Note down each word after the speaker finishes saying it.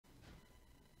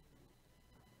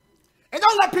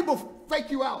let people fake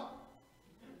you out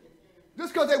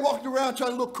just because they walked around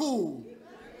trying to look cool.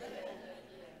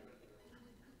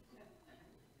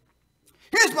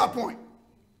 Here's my point.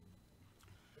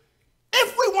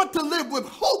 If we want to live with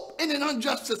hope in an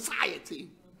unjust society,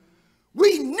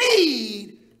 we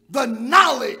need the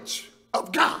knowledge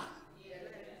of God.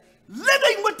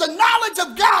 Living with the knowledge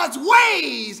of God's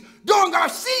ways during our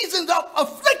seasons of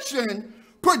affliction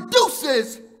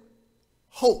produces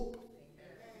hope.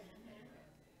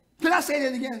 Can I say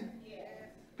that again?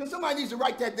 Because somebody needs to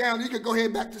write that down. You can go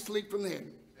ahead back to sleep from there.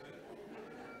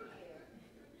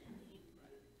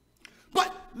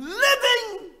 But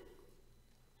living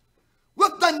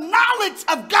with the knowledge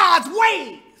of God's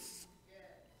ways.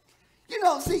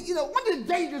 One of the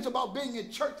dangers about being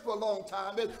in church for a long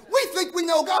time is we think we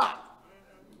know God.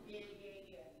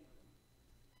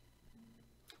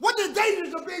 One of the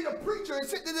dangers of being a preacher and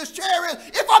sitting in this chair is,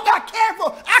 if I'm not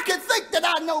careful, I can think that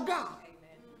I know God.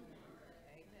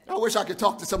 I wish I could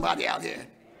talk to somebody out here.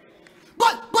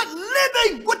 But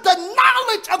living with the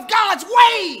knowledge of God's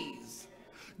ways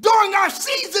during our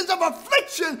seasons of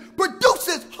affliction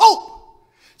produces hope.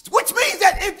 Which means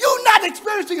that if you're not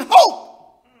experiencing hope,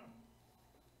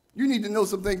 you need to know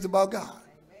some things about God.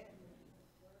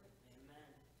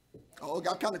 Oh, it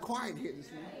got kind of quiet here this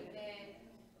morning.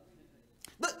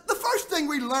 The first thing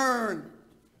we learn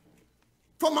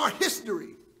from our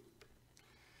history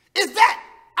is that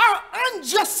our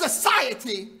unjust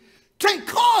society can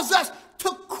cause us to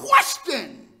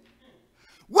question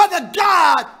whether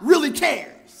God really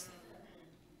cares.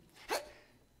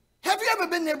 Have you ever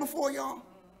been there before, y'all?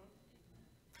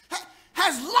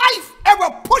 Has life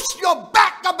ever pushed your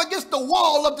back up against the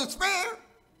wall of despair?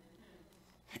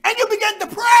 And you begin to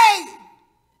pray,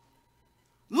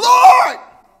 Lord,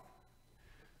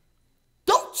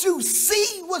 don't you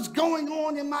see what's going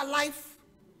on in my life?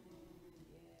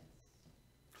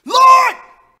 Lord,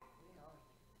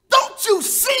 don't you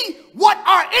see what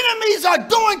our enemies are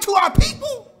doing to our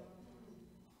people?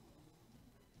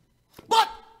 But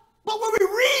when we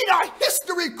read our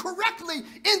history correctly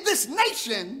in this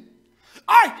nation,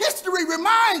 our history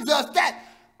reminds us that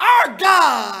our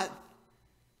God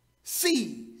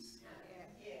sees.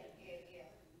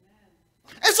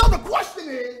 And so the question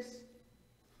is,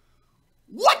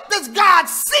 what does God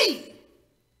see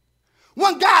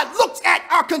when God looks at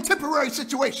our contemporary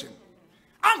situation?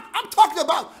 I'm talking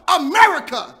about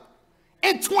America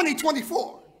in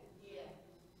 2024.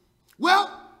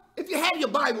 Well, if you have your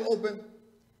Bible open,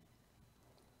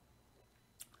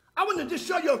 I want to just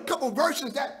show you a couple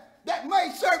verses that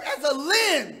may serve as a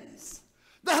lens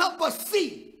to help us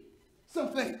see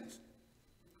some things.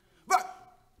 But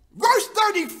verse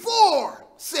 34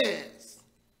 says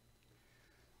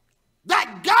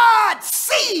that God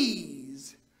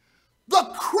sees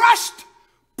the crushed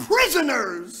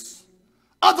prisoners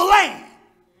of the land.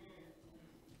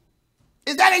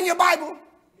 Is that in your Bible?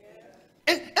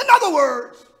 In other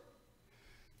words,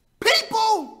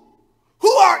 people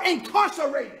who are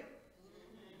incarcerated,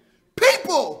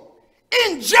 people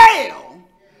in jail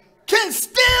can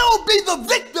still be the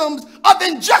victims of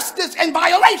injustice and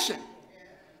violation.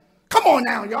 Come on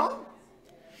now, y'all.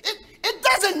 It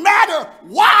doesn't matter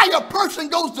why a person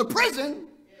goes to prison.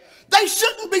 They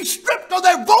shouldn't be stripped of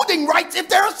their voting rights if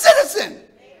they're a citizen.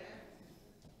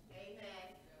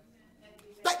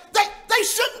 They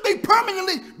shouldn't be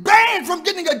permanently banned from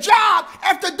getting a job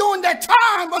after doing their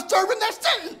time or serving their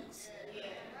sentence.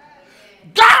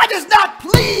 God is not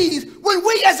pleased when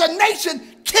we as a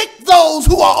nation kick those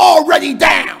who are already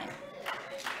down.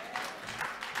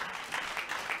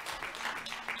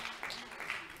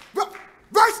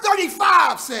 Verse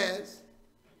 35 says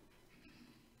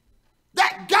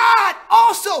that God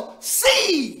also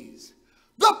sees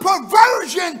the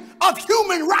perversion of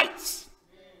human rights.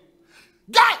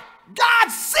 God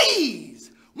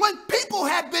sees when people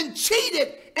have been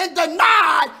cheated and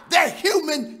denied their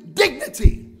human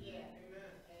dignity.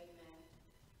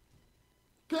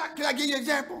 Can I give you an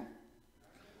example?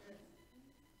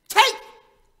 Take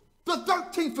the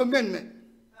 13th Amendment.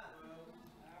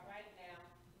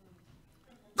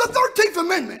 The 13th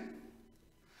Amendment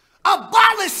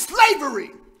abolished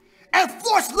slavery and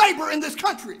forced labor in this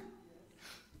country.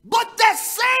 But that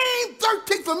same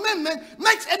 13th Amendment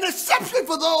makes an exception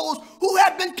for those who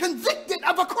have been convicted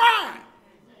of a crime.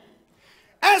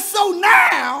 And so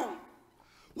now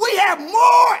we have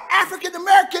more African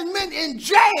American men in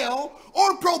jail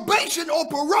on probation or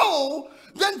parole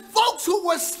than folks who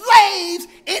were slaves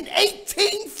in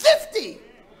 1850,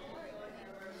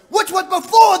 which was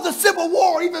before the Civil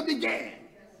War even began.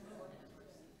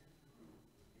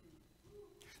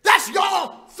 That's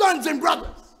y'all sons and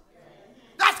brothers.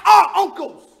 That's our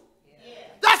uncles.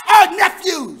 That's our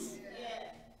nephews.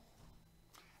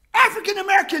 African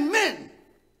American men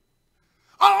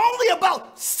are only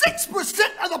about 6%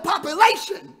 of the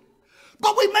population,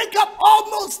 but we make up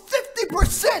almost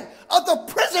 50% of the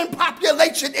prison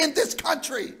population in this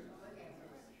country.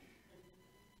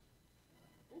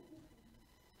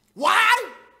 Why?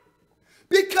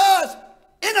 Because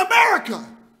in America,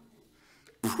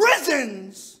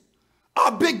 prisons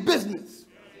are big business.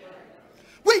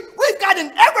 We've got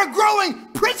an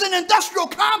ever-growing prison industrial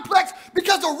complex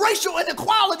because of racial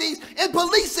inequalities in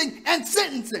policing and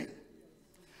sentencing.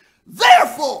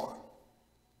 Therefore,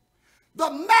 the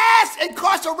mass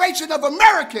incarceration of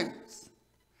Americans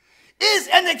is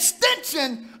an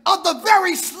extension of the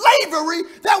very slavery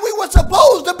that we were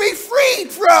supposed to be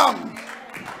freed from.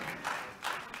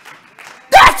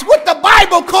 That's what the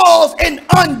Bible calls an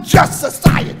unjust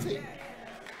society.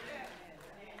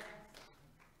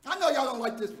 I know y'all don't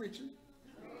like this preaching.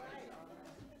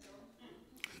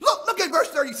 Look at verse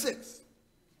 36.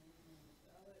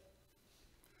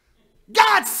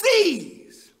 God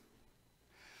sees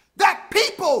that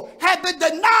people have been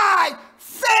denied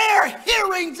fair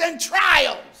hearings and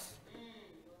trials.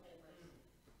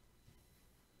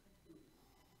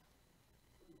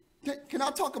 Can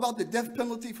I talk about the death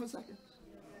penalty for a second?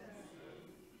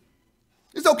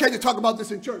 It's okay to talk about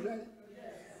this in church, ain't it?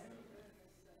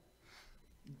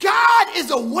 God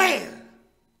is aware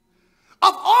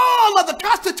of all of the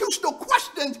constitutional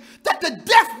questions that the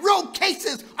death row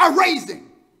cases are raising.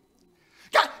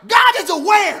 God is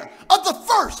aware of the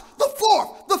First, the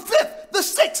Fourth, the Fifth, the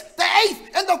Sixth, the Eighth,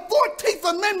 and the 14th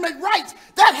Amendment rights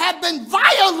that have been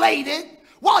violated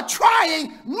while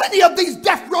trying many of these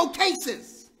death row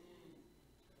cases.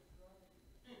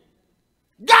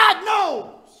 God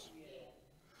knows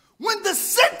when the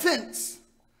sentence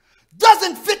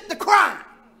doesn't fit the crime.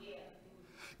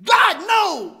 God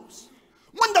knows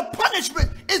when the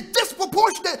punishment is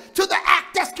disproportionate to the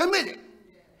act that's committed.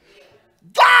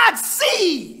 God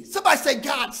sees. Somebody say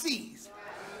God sees.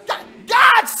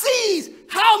 God sees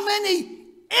how many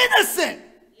innocent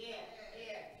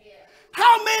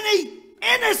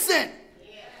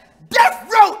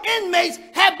death row inmates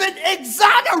have been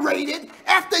exonerated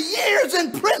after years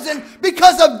in prison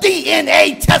because of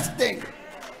DNA testing.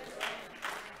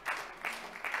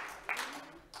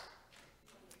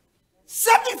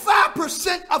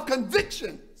 75% of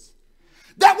convictions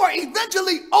that were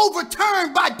eventually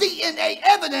overturned by DNA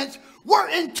evidence were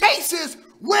in cases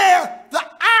where the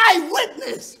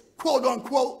eyewitness, quote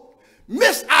unquote,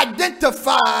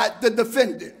 misidentified the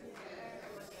defendant.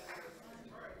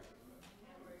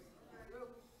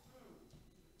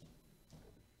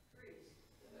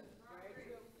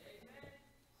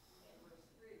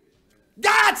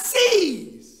 God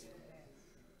sees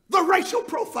the racial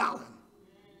profiling.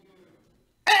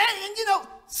 And you know,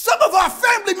 some of our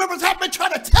family members have been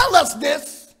trying to tell us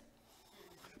this,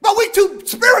 but we too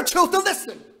spiritual to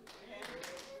listen.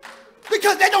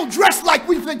 Because they don't dress like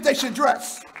we think they should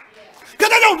dress. Because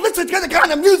they don't listen to the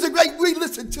kind of music like we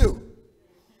listen to.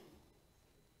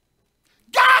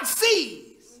 God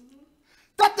sees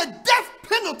that the death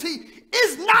penalty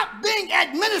is not being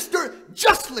administered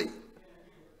justly.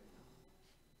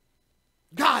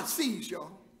 God sees,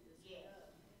 y'all.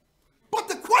 But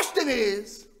the question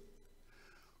is,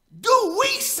 do we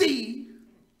see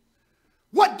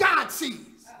what God sees?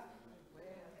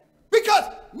 Because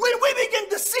when we begin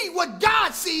to see what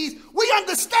God sees, we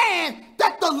understand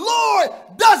that the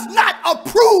Lord does not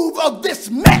approve of this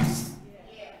mess.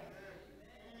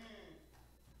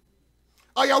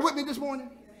 Are y'all with me this morning?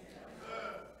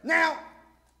 Now,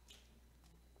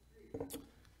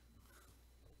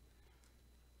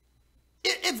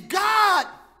 if God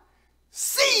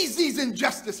sees these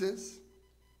injustices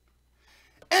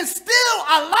and still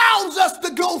allows us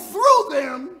to go through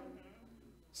them,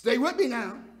 stay with me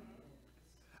now.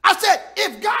 I said,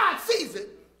 if God sees it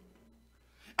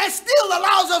and still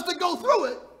allows us to go through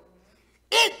it,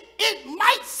 it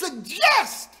might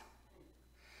suggest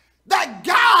that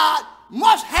God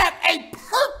must have a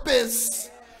purpose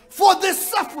for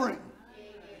this suffering.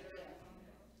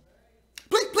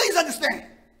 Please understand.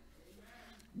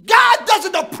 God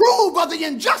doesn't approve of the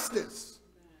injustice.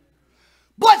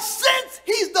 But since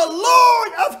he's the Lord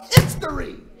of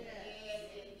history,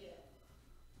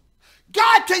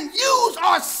 God can use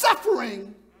our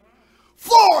suffering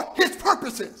for his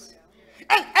purposes.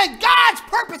 And God's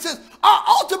purposes are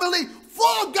ultimately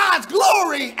for God's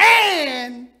glory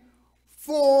and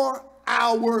for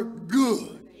our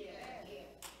good.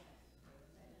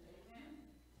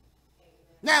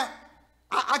 Now,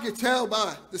 I can tell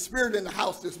by the spirit in the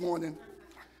house this morning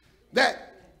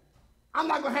that I'm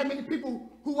not going to have many people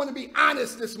who want to be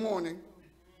honest this morning.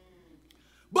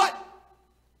 But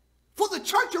for the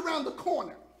church around the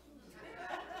corner,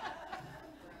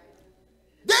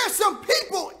 there's some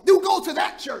people who go to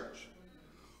that church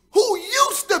who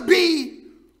used to be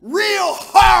real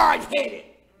hard-headed.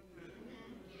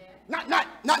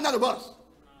 None of us.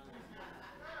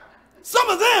 Some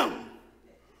of them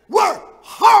were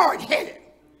hard-headed.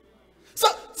 So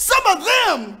some of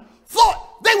them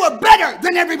thought they were better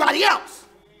than everybody else.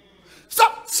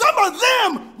 Some of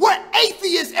them were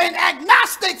atheists and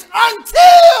agnostics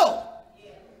until,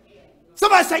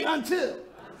 somebody say until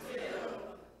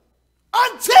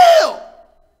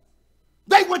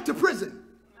they went to prison,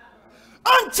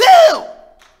 until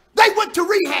they went to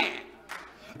rehab,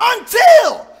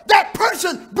 until that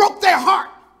person broke their heart,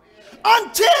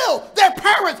 until their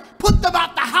parents put them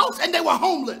out the house and they were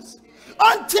homeless,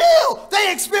 until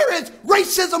they experienced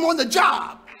racism on the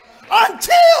job,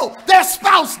 until their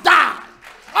spouse died,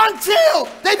 until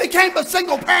they became a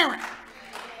single parent,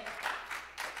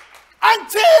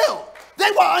 until they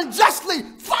were unjustly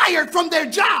fired from their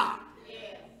job,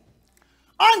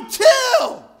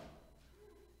 until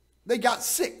they got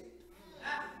sick,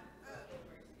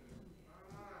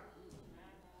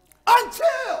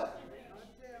 until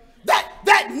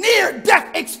that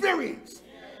near-death experience.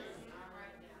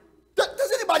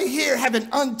 Does anybody here have an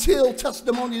until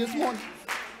testimony this morning?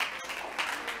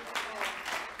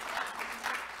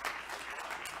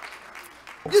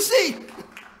 You see,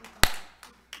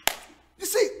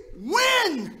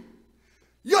 when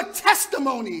your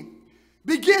testimony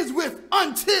begins with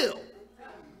until,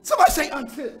 somebody say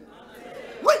until.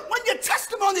 When your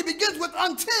testimony begins with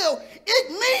until,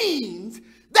 it means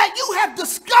that you have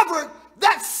discovered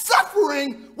that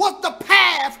suffering was the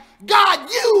path God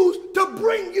used to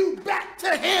bring you back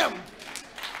to him.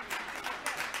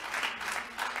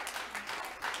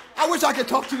 I wish I could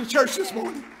talk to the church this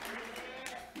morning.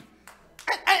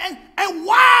 And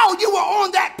while you were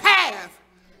on that path,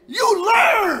 you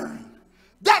learned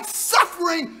that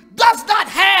suffering does not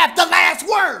have the last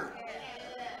word.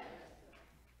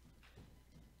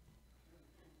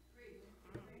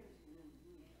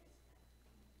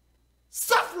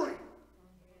 Suffering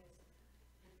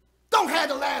don't have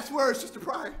the last word, Sister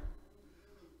Pryor.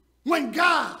 When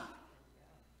God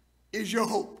is your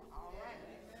hope.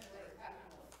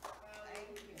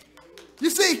 You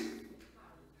see,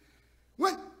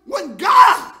 when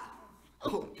God,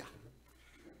 oh God,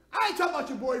 I ain't talking about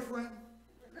your boyfriend.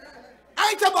 I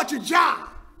ain't talking about your job.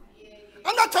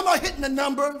 I'm not talking about hitting the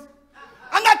number.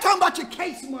 I'm not talking about your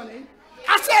case money.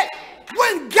 I said,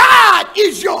 when God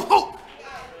is your hope.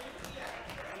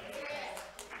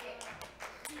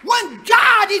 When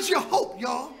God is your hope,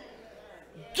 y'all.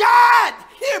 God,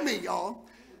 hear me, y'all.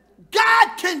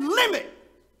 God can limit,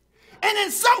 and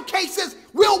in some cases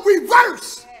will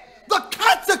reverse the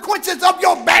consequences of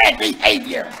your bad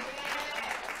behavior.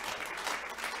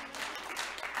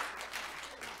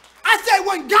 I said,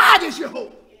 when God is your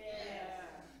hope,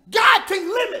 God can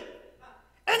limit,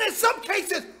 and in some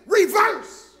cases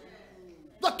reverse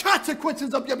the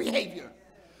consequences of your behavior.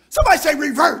 Somebody say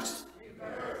reverse.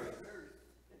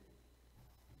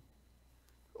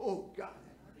 Oh, God.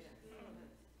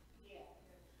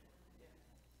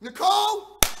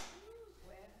 Nicole,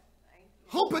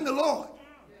 hope in the Lord.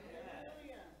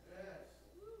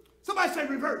 Somebody say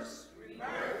reverse.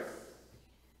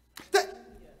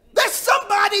 There's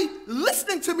somebody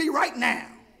listening to me right now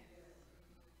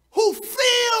who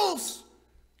feels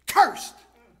cursed.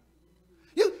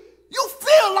 You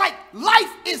feel like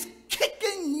life is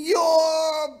kicking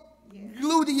your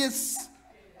gluteus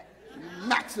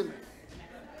maximus.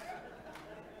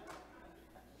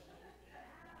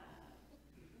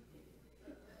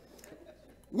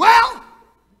 Well,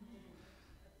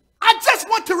 I just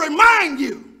want to remind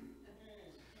you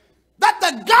that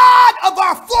the God of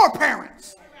our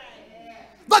foreparents,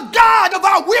 the God of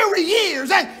our weary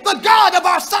years, and the God of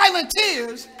our silent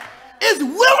tears is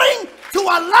willing to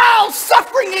allow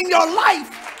suffering in your life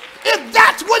if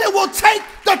that's what it will take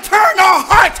to turn our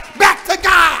hearts back to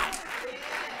God.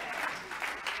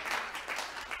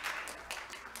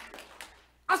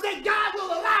 I said God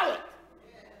will allow it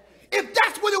if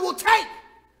that's what it will take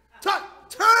to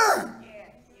turn.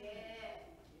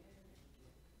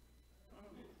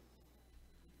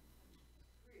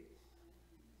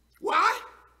 Why?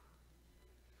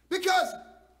 Because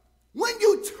when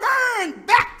you turn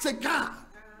back to God,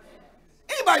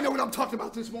 anybody know what I'm talking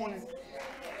about this morning?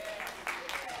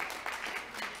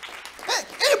 Hey,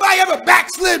 anybody ever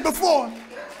backslid before?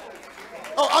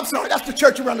 Oh, I'm sorry, that's the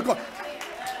church around the corner.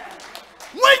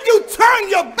 When you turn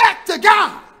your back to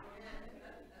God,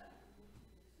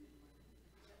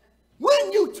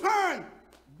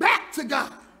 back to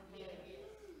God.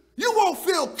 You won't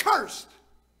feel cursed,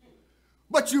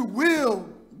 but you will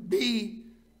be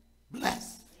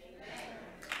blessed.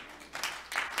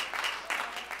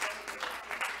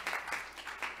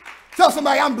 Tell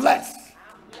somebody, I'm blessed.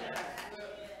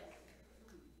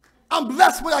 I'm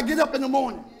blessed when I get up in the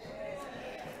morning.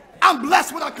 I'm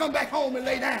blessed when I come back home and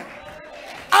lay down.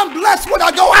 I'm blessed when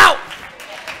I go out.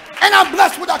 And I'm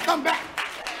blessed when I come back.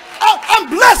 I'm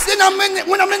blessed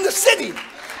when I'm in the city.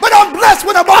 But I'm blessed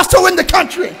when I'm also in the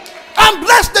country. I'm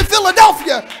blessed in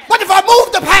Philadelphia. But if I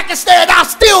move to Pakistan, I'll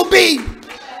still be.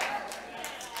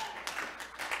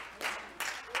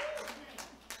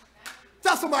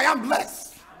 Tell somebody, I'm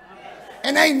blessed.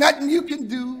 And ain't nothing you can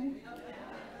do.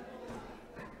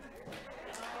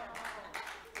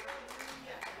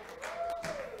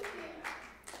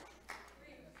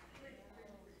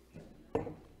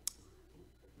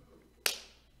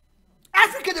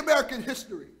 African American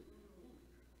history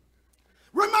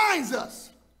reminds us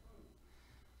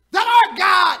that our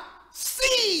God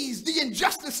sees the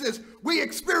injustices we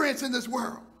experience in this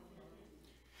world.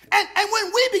 And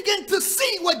when we begin to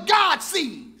see what God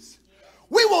sees,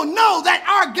 we will know that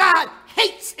our God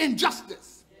hates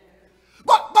injustice.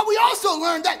 But we also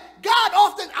learn that God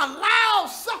often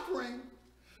allows suffering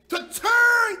to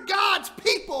turn God's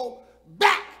people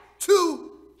back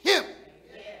to him.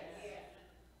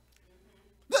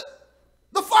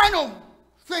 The final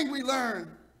thing we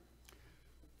learn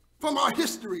from our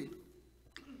history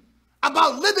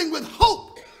about living with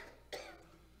hope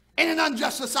in an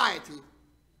unjust society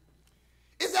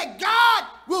is that God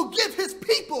will give his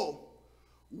people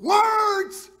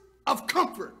words of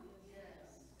comfort.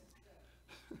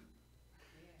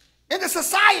 In a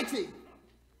society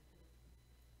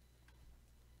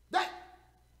that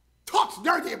talks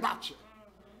dirty about you,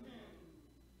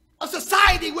 a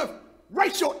society with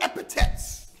racial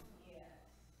epithets,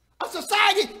 a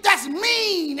society that's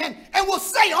mean and will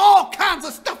say all kinds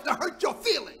of stuff to hurt your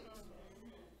feelings,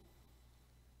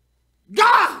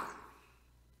 God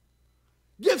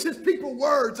gives his people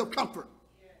words of comfort.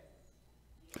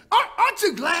 Aren't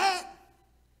you glad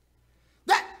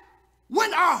that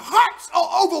when our hearts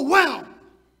are overwhelmed,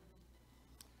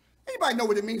 anybody know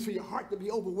what it means for your heart to be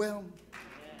overwhelmed?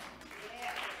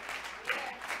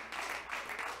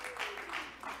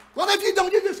 Well, if you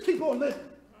don't, you just keep on living.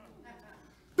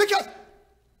 Because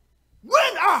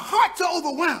when our hearts are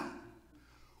overwhelmed,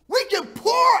 we can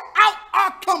pour out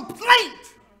our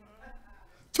complaint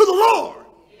to the Lord.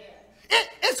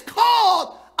 It's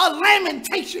called a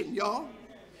lamentation, y'all.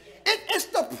 It's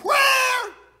the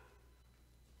prayer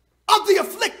of the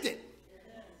afflicted.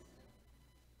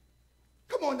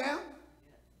 Come on now.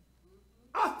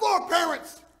 Our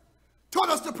foreparents taught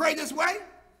us to pray this way.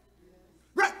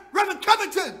 Reverend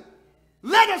Covington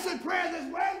led us in prayer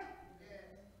this way.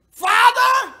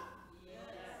 Father,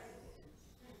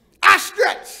 I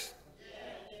stretch.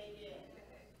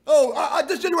 Oh,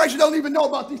 this generation don't even know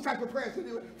about these type of prayers.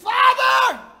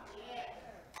 Father,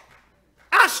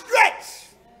 I stretch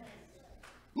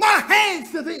my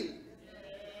hands to thee.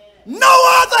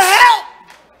 No other help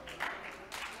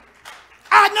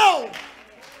I know.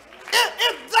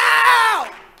 If thou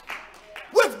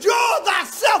withdraw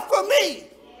thyself from me,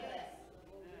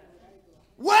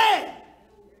 where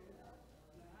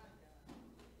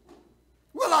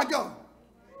will I go?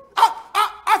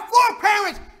 Our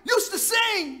foreparents used to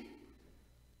sing,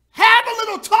 have a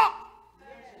little talk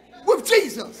with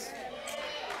Jesus.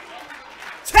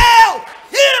 Tell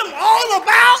him all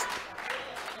about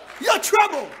your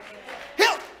trouble.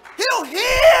 He'll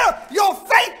hear your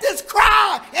faintest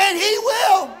cry, and he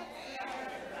will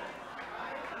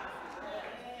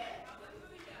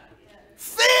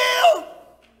feel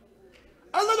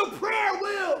a little prayer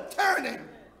wheel turning.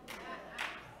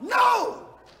 No,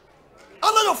 a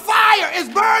little fire is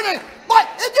burning, but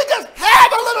if you just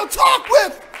have a little talk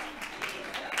with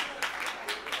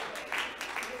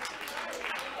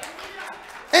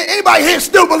anybody here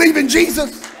still believe in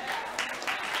Jesus?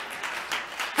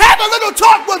 Have a little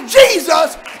talk with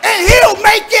Jesus and he'll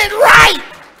make it right.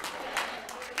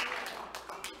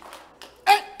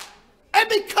 And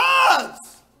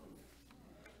because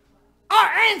our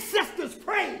ancestors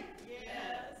prayed,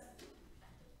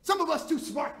 some of us too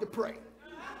smart to pray.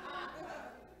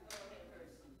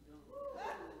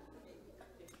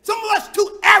 Some of us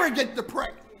too arrogant to pray.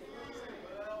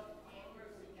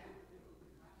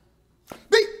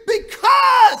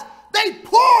 Because they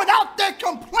poured out their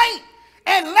complaint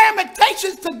and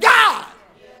lamentations to God.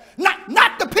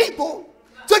 Not the people,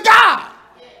 to God.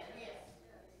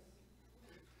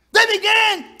 They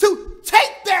began to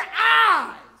take their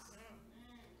eyes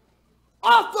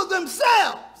off of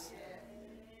themselves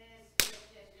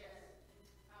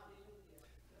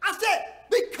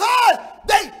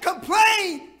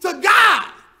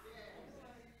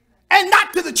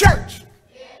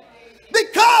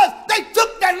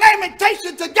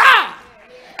lamentation to God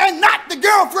and not the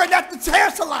girlfriend at the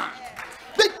hair salon.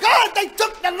 Because they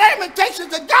took the lamentation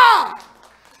to God,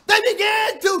 they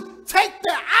began to take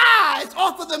their eyes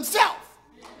off of themselves.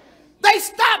 They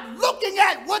stopped looking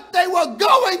at what they were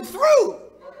going through.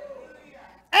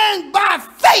 And by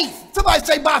faith, somebody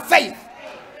say by faith.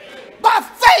 By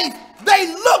faith, they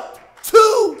looked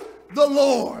to the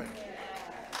Lord.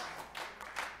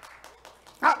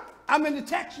 I'm in the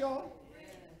text, y'all.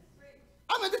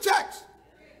 I'm in the text.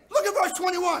 Look at verse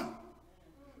 21.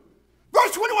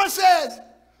 Verse 21 says,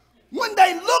 when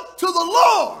they looked to the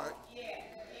Lord,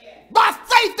 by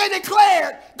faith they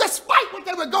declared, despite what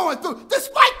they were going through,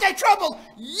 despite their trouble,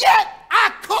 yet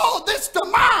I call this to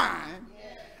mind,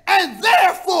 and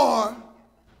therefore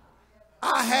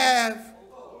I have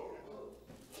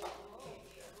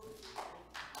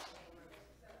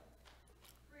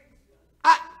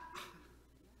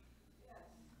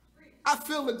I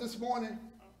feel it this morning.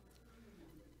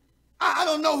 I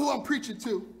don't know who I'm preaching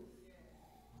to.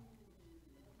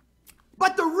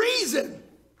 But the reason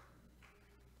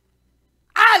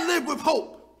I live with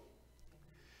hope,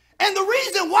 and the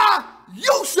reason why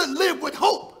you should live with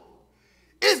hope,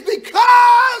 is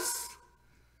because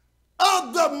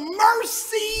of the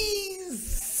mercies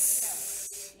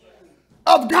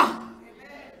of God.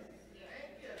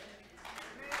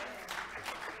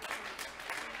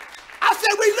 I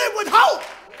said we live with hope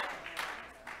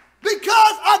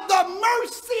because of the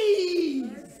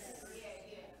mercies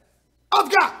of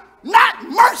God. Not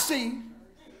mercy,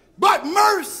 but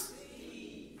mercy.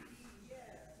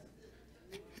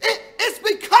 It's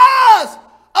because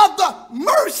of the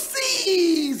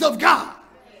mercies of God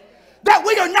that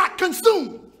we are not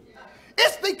consumed.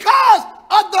 It's because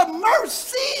of the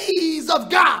mercies of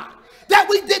God that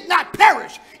we did not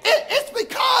perish. It's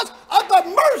because of the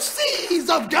mercies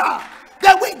of God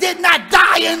that we did not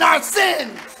die in our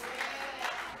sins.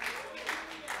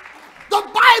 The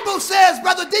Bible says,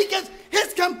 Brother Deacons,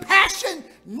 his compassion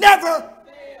never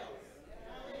fails.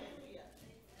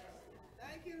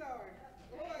 Thank you, Lord.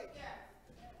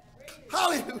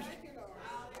 Hallelujah.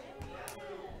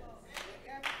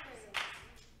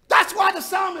 That's why the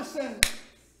psalmist says,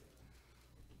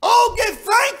 oh, give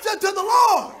thanks unto the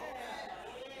Lord,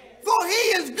 for he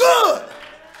is good,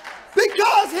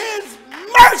 because his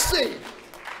mercy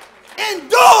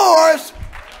endures.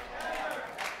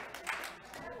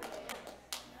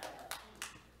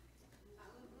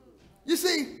 You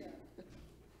see,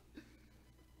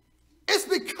 it's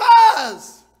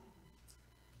because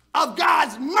of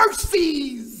God's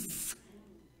mercies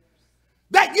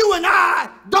that you and I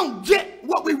don't get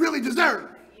what we really deserve.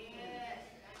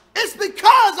 It's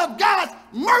because of God's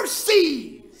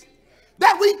mercies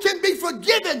that we can be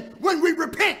forgiven when we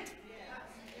repent.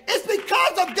 It's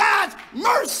because of God's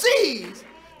mercies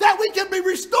that we can be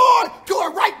restored to a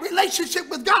right relationship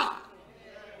with God.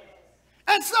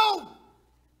 And so,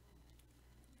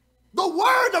 the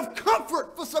word of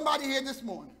comfort for somebody here this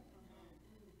morning.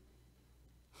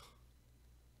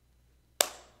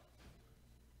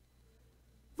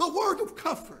 The word of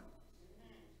comfort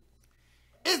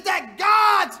is that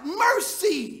God's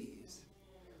mercies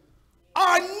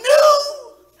are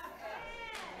new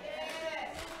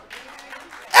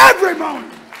every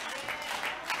morning.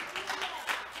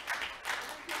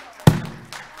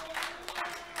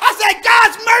 I said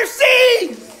God's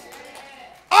mercies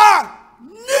are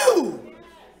new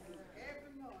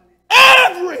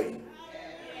every.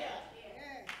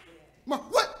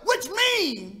 Which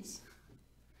means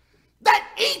that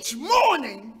each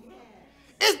morning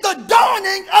is the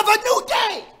dawning of a new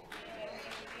day.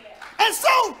 And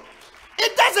so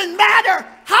it doesn't matter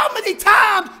how many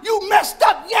times you messed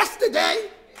up yesterday,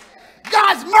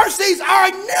 God's mercies are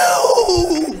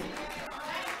new.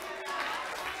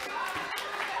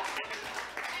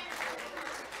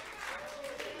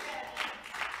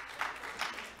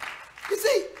 You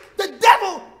see, the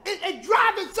devil is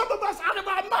driving some of us out of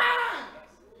our minds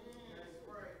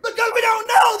because we don't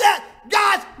know that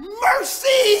God's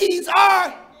mercies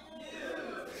are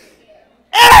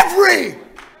every.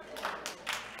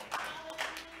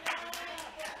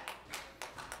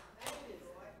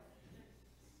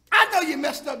 I know you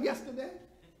messed up yesterday.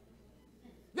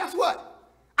 Guess what?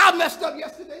 I messed up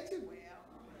yesterday too.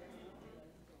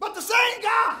 But the same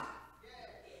God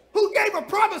who gave a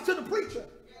promise to the preacher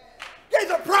gave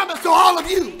a promise to all of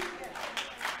you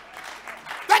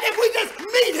that if we just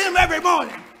meet him every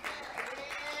morning,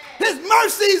 his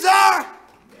mercies are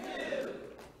new.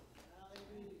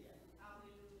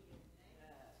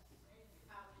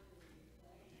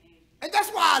 And that's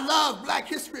why I love Black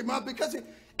History Month, because it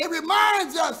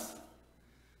reminds us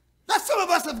that some of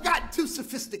us have gotten too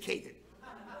sophisticated.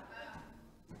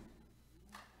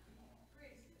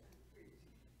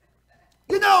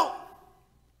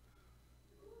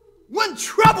 when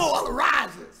trouble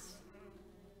arises,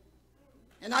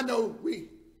 and I know we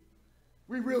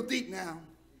real deep now.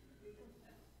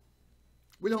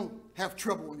 We don't have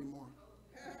trouble anymore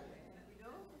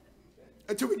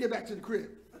until we get back to the crib.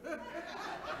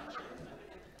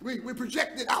 We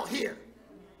project it out here.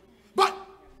 But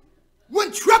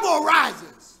when trouble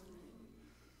arises,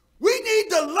 we need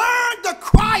to learn to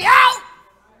cry out,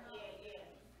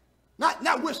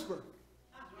 not whisper.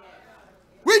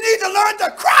 We need to learn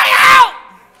to cry out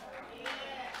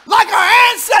like our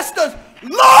ancestors.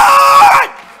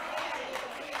 Lord,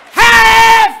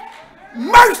 have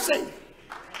mercy.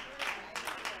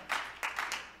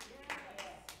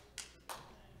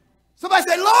 Somebody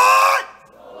say, Lord,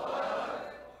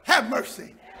 have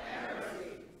mercy.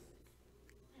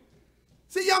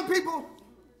 See, young people,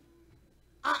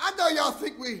 I know y'all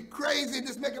think we crazy and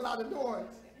just make a lot of noise.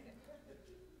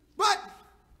 But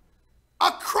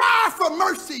a cry for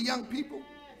mercy, young people,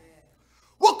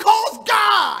 will cause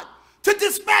God to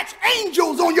dispatch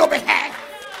angels on your behalf.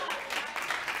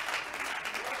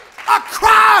 A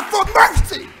cry for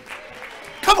mercy.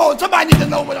 Come on, somebody needs to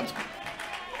know what I'm saying.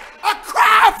 A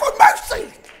cry for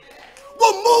mercy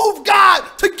will move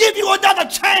God to give you another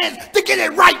chance to get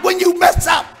it right when you mess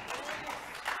up.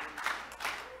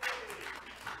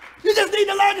 You just need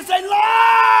to learn to say,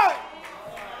 Lord,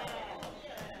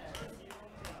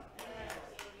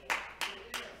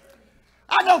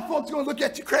 I know folks are going to look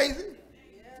at you crazy,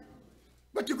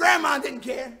 but your grandma didn't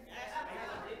care.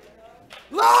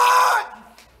 Lord,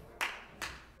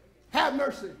 have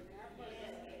mercy.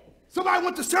 Somebody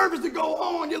wants the service to go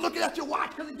on. You're looking at your watch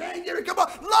because the game here. Come on,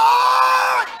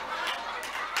 Lord.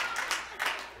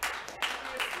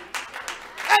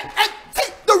 And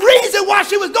see, the reason why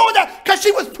she was doing that, because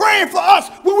she was praying for us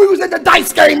when we was in the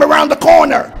dice game around the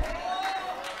corner.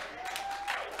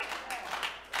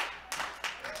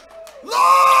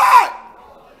 Lord.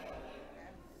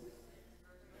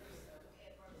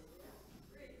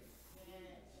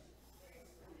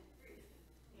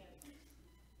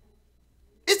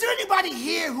 Is there anybody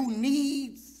here who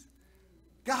needs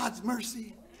God's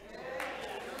mercy?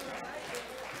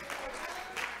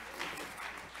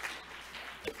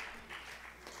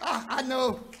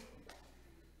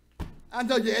 I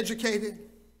know you're educated.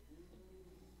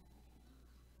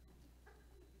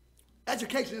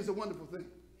 Education is a wonderful thing.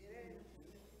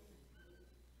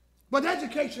 But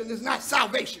education is not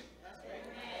salvation.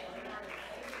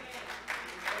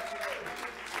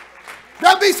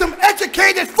 There'll be some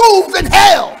educated fools in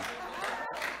hell.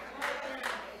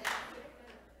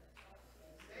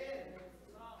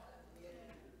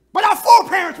 But our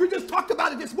foreparents, we just talked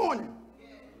about it this morning.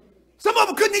 Some of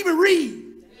them couldn't even read.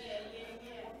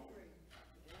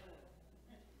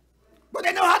 But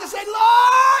they know how to say,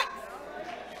 Lord.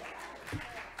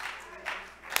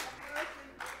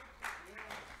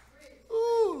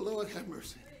 Ooh, Lord have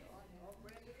mercy.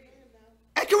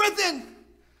 And Corinthians,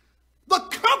 the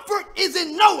comfort is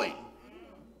in knowing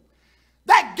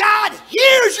that God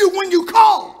hears you when you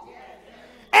call,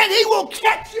 and he will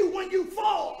catch you when you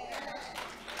fall.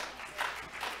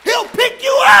 He'll pick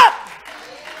you up,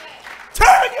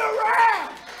 turn you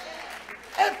around,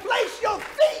 and place your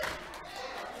feet.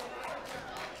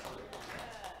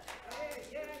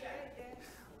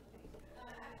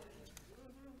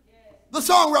 The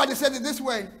songwriter said it this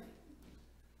way: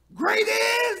 great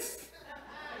is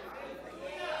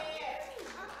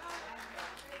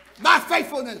my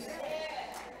faithfulness.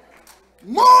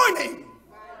 Morning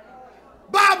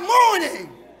by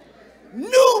morning,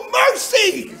 new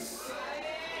mercies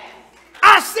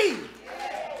I see.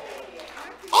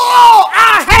 All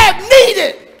I have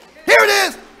needed, here it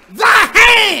is, thy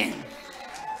hand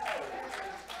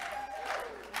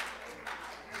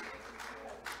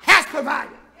has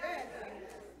provided.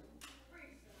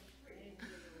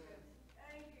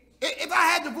 If I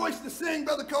had the voice to sing,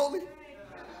 Brother Coley,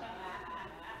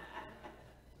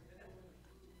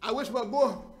 I wish my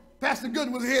boy, Pastor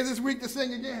Good, was here this week to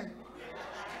sing again.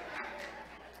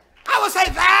 I would say,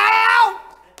 thou,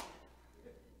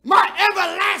 my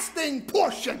everlasting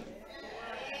portion,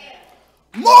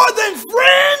 more than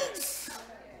friends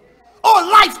or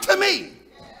life to me.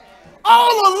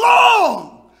 All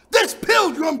along this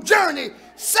pilgrim journey,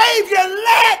 Savior,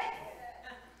 let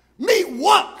me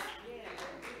walk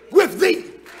with thee,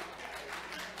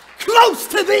 close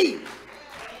to thee,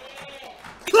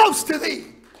 close to thee.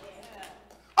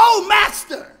 Oh,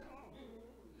 Master,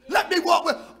 let me walk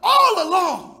with all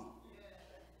along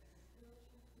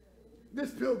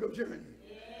this pilgrim journey.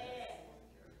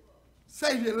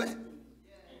 Savior, let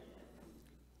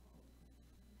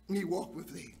me walk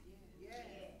with thee.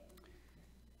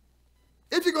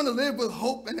 If you're going to live with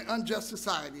hope in an unjust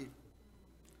society,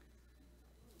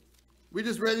 We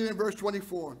just read it in verse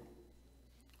 24.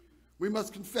 We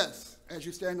must confess as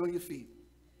you stand on your feet.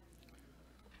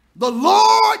 The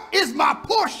Lord is my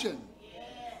portion.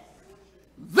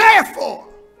 Therefore,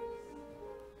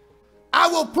 I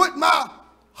will put my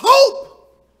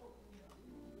hope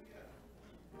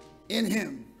in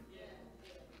him.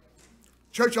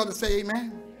 Church ought to say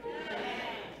amen.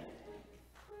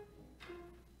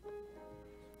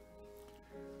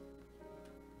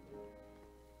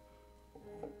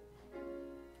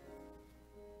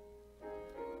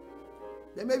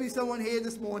 There may be someone here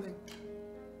this morning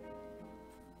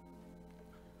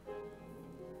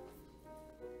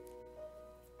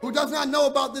who does not know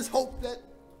about this hope that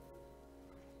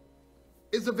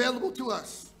is available to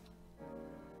us.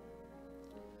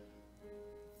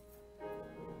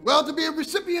 Well, to be a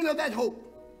recipient of that hope,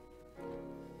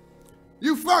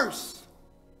 you first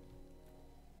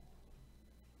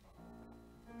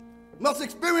must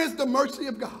experience the mercy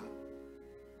of God.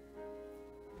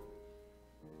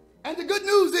 And the good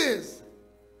news is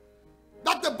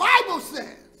that the Bible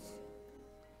says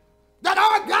that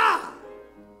our God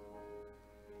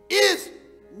is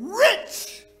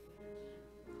rich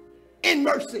in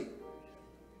mercy,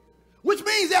 which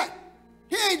means that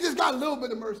he ain't just got a little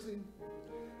bit of mercy.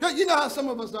 You know how some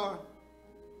of us are,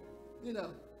 you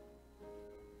know.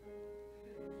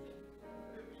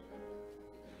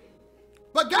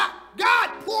 But God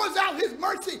pours out his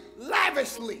mercy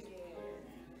lavishly.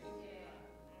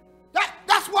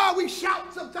 That's why we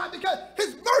shout sometimes, because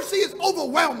his mercy is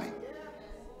overwhelming.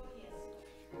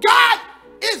 God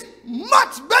is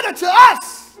much better to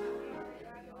us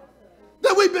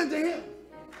than we've been to him.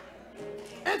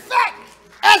 In fact,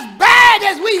 as bad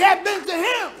as we have been to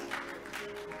him,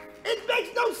 it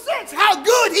makes no sense how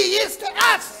good he is to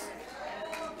us.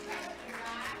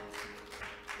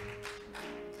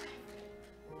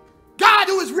 God,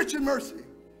 who is rich in mercy,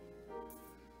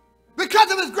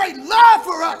 because of his great love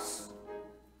for us,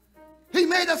 he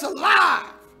made us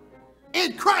alive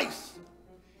in Christ,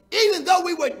 even though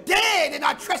we were dead in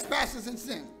our trespasses and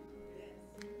sin.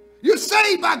 You're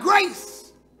saved by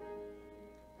grace.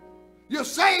 You're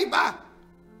saved by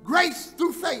grace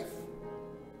through faith.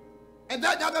 And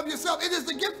that not of yourself. It is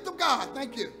the gift of God.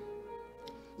 Thank you.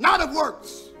 Not of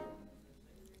works,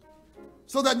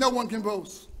 so that no one can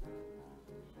boast.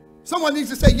 Someone needs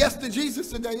to say yes to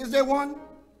Jesus today. Is there one?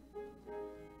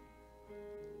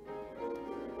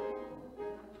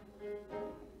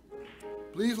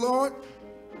 Please, Lord.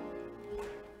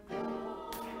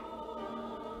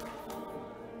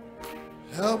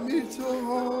 Help me to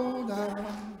hold out.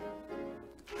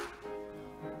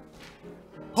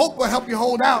 Hope will help you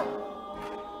hold out.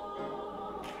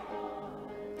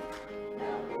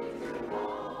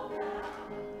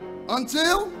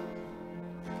 Until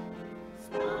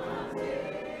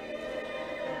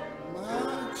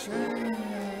my change.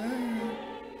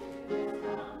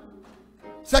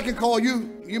 Second call,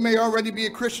 you may already be a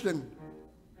Christian,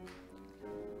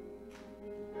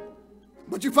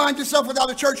 but you find yourself without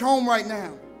a church home right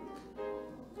now.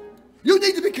 You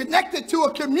need to be connected to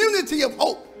a community of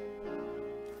hope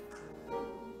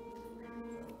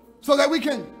so that we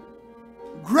can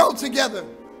grow together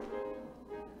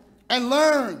and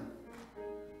learn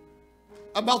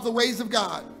about the ways of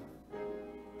God.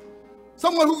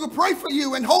 Someone who can pray for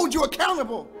you and hold you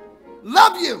accountable,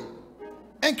 love you,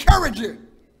 encourage you,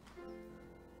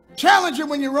 challenge you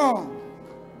when you're wrong,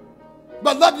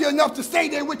 but love you enough to stay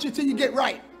there with you till you get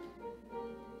right.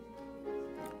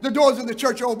 The doors of the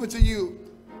church are open to you.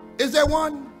 Is there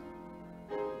one?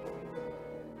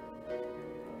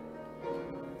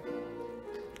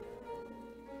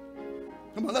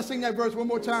 Come on, let's sing that verse one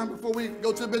more time before we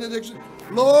go to the benediction.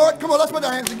 Lord, come on, let's put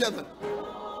our hands together.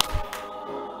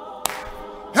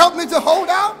 Help me to hold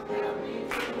out.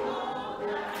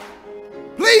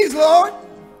 Please, Lord.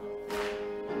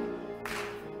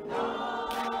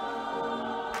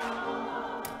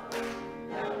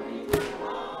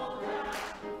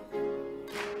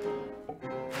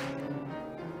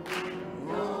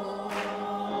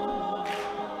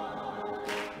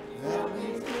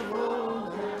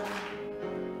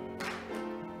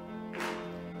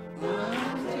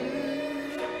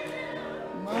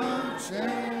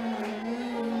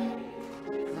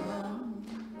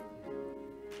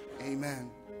 Amen.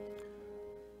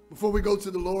 Before we go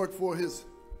to the Lord for his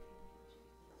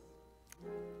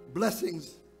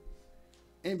blessings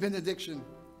and benediction,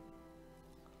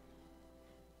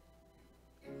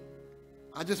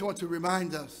 I just want to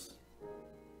remind us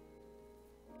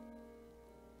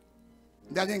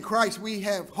that in Christ we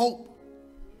have hope.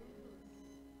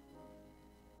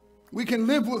 We can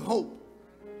live with hope.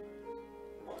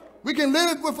 We can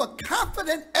live with a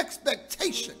confident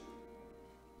expectation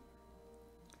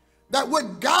that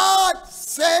what God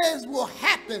says will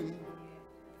happen,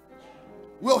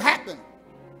 will happen.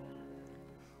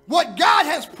 What God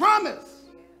has promised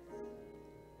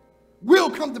will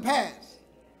come to pass.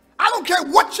 I don't care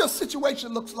what your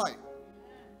situation looks like.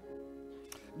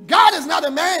 God is not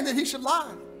a man that he should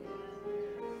lie,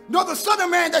 nor the son of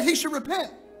man that he should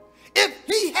repent. If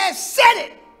he has said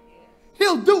it,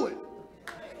 he'll do it.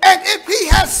 And if he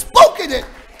has spoken it,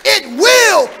 it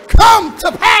will come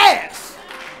to pass.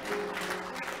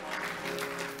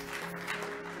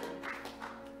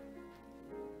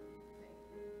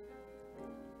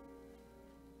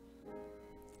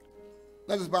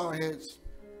 Let us bow our heads.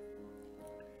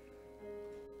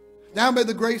 Now may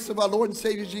the grace of our Lord and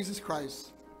Savior Jesus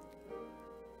Christ,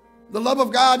 the love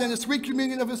of God, and the sweet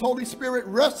communion of his Holy Spirit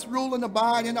rest, rule, and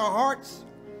abide in our hearts,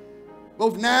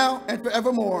 both now and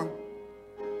forevermore.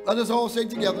 Let us all say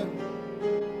together.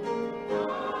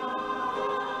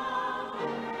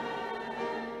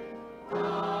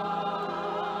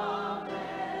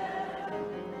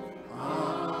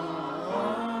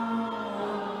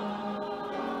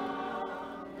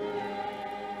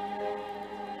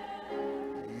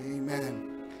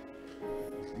 Amen.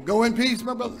 Go in peace,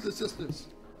 my brothers and sisters.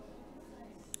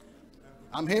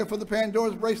 I'm here for the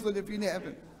Pandora's bracelet if you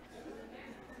haven't.